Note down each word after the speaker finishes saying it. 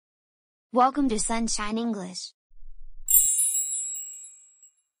Welcome to Sunshine English.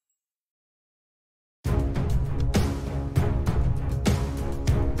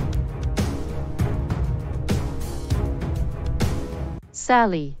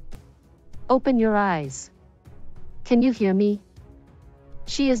 Sally, open your eyes. Can you hear me?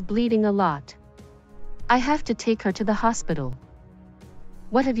 She is bleeding a lot. I have to take her to the hospital.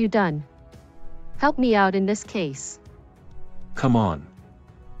 What have you done? Help me out in this case. Come on.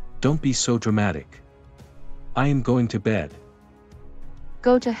 Don't be so dramatic. I am going to bed.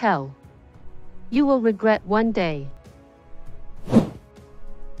 Go to hell. You will regret one day.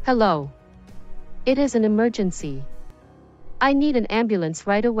 Hello. It is an emergency. I need an ambulance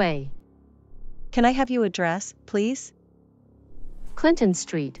right away. Can I have your address, please? Clinton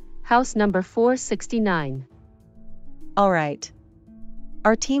Street, house number 469. All right.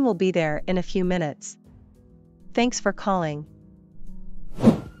 Our team will be there in a few minutes. Thanks for calling.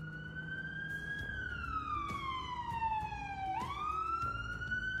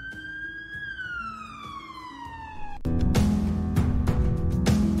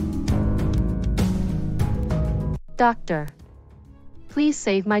 Doctor, please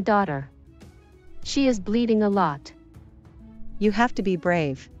save my daughter. She is bleeding a lot. You have to be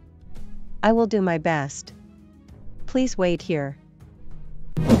brave. I will do my best. Please wait here.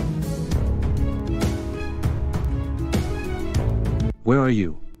 Where are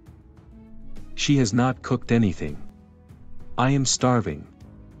you? She has not cooked anything. I am starving.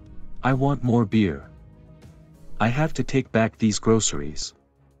 I want more beer. I have to take back these groceries.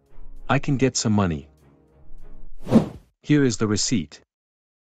 I can get some money. Here is the receipt.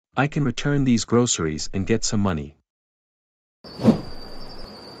 I can return these groceries and get some money.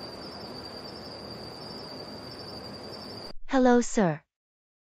 Hello, sir.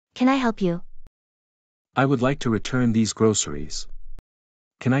 Can I help you? I would like to return these groceries.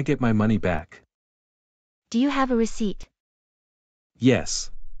 Can I get my money back? Do you have a receipt?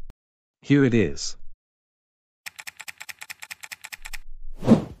 Yes. Here it is.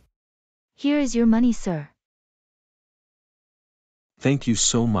 Here is your money, sir. Thank you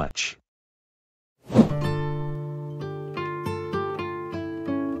so much.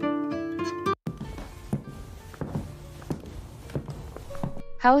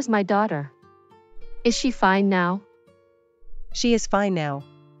 How is my daughter? Is she fine now? She is fine now.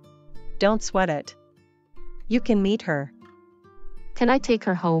 Don't sweat it. You can meet her. Can I take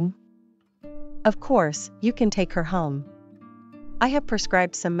her home? Of course, you can take her home. I have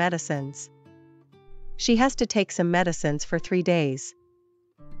prescribed some medicines. She has to take some medicines for 3 days.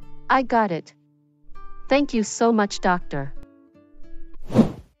 I got it. Thank you so much, doctor.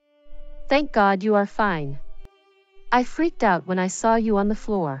 Thank God you are fine. I freaked out when I saw you on the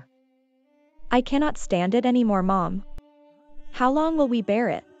floor. I cannot stand it anymore, Mom. How long will we bear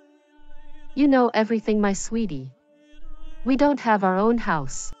it? You know everything, my sweetie. We don't have our own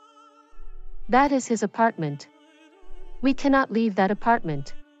house. That is his apartment. We cannot leave that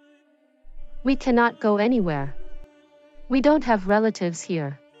apartment. We cannot go anywhere. We don't have relatives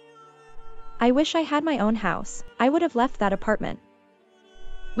here. I wish I had my own house. I would have left that apartment.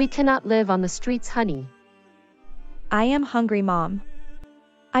 We cannot live on the streets, honey. I am hungry, Mom.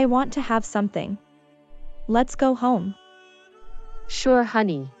 I want to have something. Let's go home. Sure,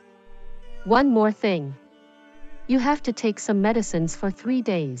 honey. One more thing. You have to take some medicines for 3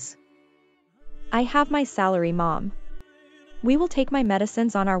 days. I have my salary, Mom. We will take my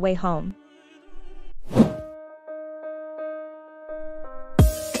medicines on our way home.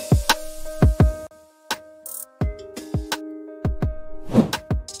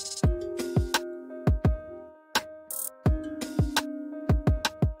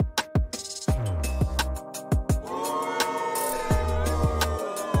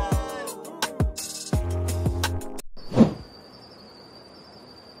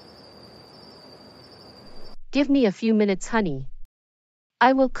 Give me a few minutes, honey.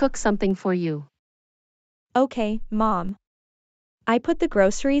 I will cook something for you. Okay, Mom. I put the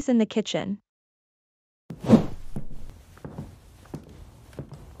groceries in the kitchen.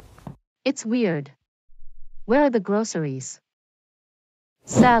 It's weird. Where are the groceries?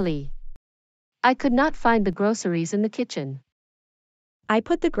 Sally. I could not find the groceries in the kitchen. I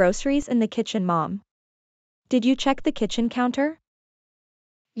put the groceries in the kitchen, Mom. Did you check the kitchen counter?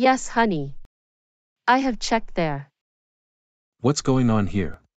 Yes, honey. I have checked there. What's going on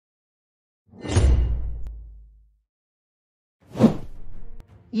here?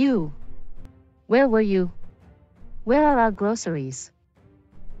 You. Where were you? Where are our groceries?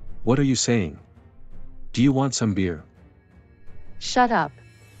 What are you saying? Do you want some beer? Shut up.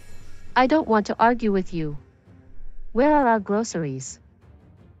 I don't want to argue with you. Where are our groceries?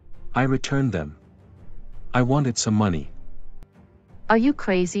 I returned them. I wanted some money. Are you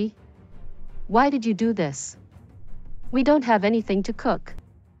crazy? Why did you do this? We don't have anything to cook.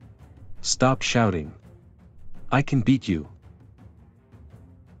 Stop shouting. I can beat you.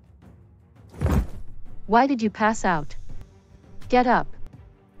 Why did you pass out? Get up.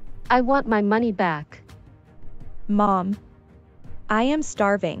 I want my money back. Mom. I am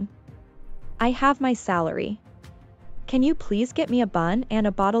starving. I have my salary. Can you please get me a bun and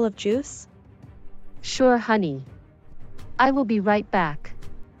a bottle of juice? Sure, honey. I will be right back.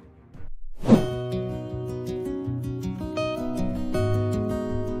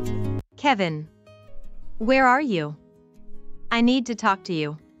 Kevin. Where are you? I need to talk to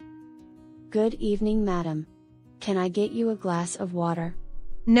you. Good evening, madam. Can I get you a glass of water?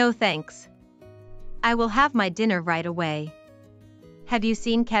 No thanks. I will have my dinner right away. Have you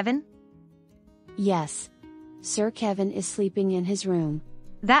seen Kevin? Yes. Sir Kevin is sleeping in his room.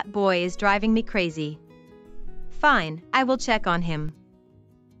 That boy is driving me crazy. Fine, I will check on him.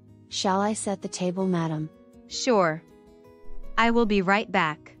 Shall I set the table, madam? Sure. I will be right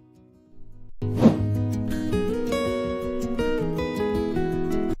back.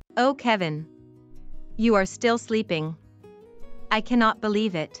 Oh, Kevin. You are still sleeping. I cannot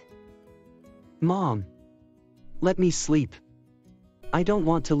believe it. Mom. Let me sleep. I don't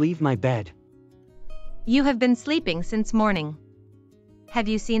want to leave my bed. You have been sleeping since morning. Have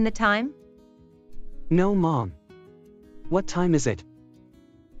you seen the time? No, Mom. What time is it?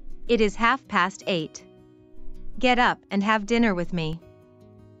 It is 8:30. Get up and have dinner with me.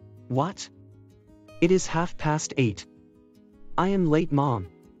 What? It is 8:30. I am late, Mom.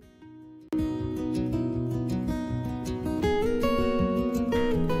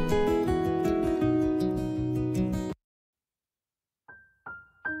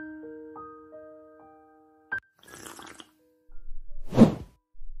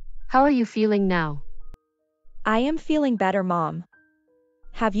 How are you feeling now? I am feeling better, Mom.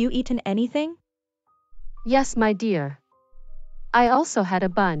 Have you eaten anything? Yes, my dear. I also had a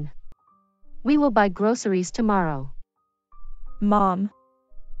bun. We will buy groceries tomorrow. Mom.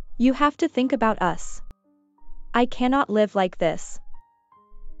 You have to think about us. I cannot live like this.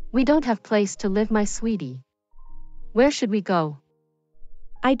 We don't have place to live, my sweetie. Where should we go?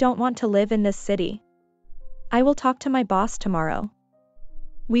 I don't want to live in this city. I will talk to my boss tomorrow.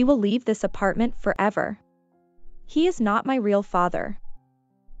 We will leave this apartment forever. He is not my real father.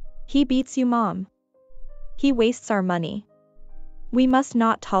 He beats you, Mom. He wastes our money. We must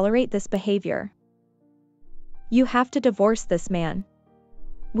not tolerate this behavior. You have to divorce this man.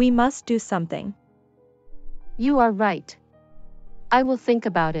 We must do something. You are right. I will think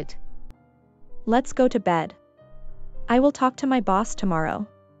about it. Let's go to bed. I will talk to my boss tomorrow.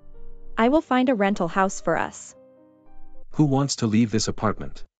 I will find a rental house for us. Who wants to leave this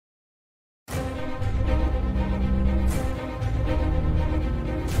apartment?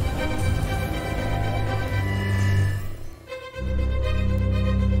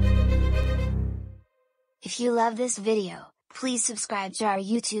 If you love this video, please subscribe to our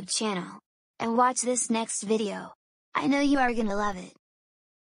YouTube channel. And watch this next video. I know you are gonna love it.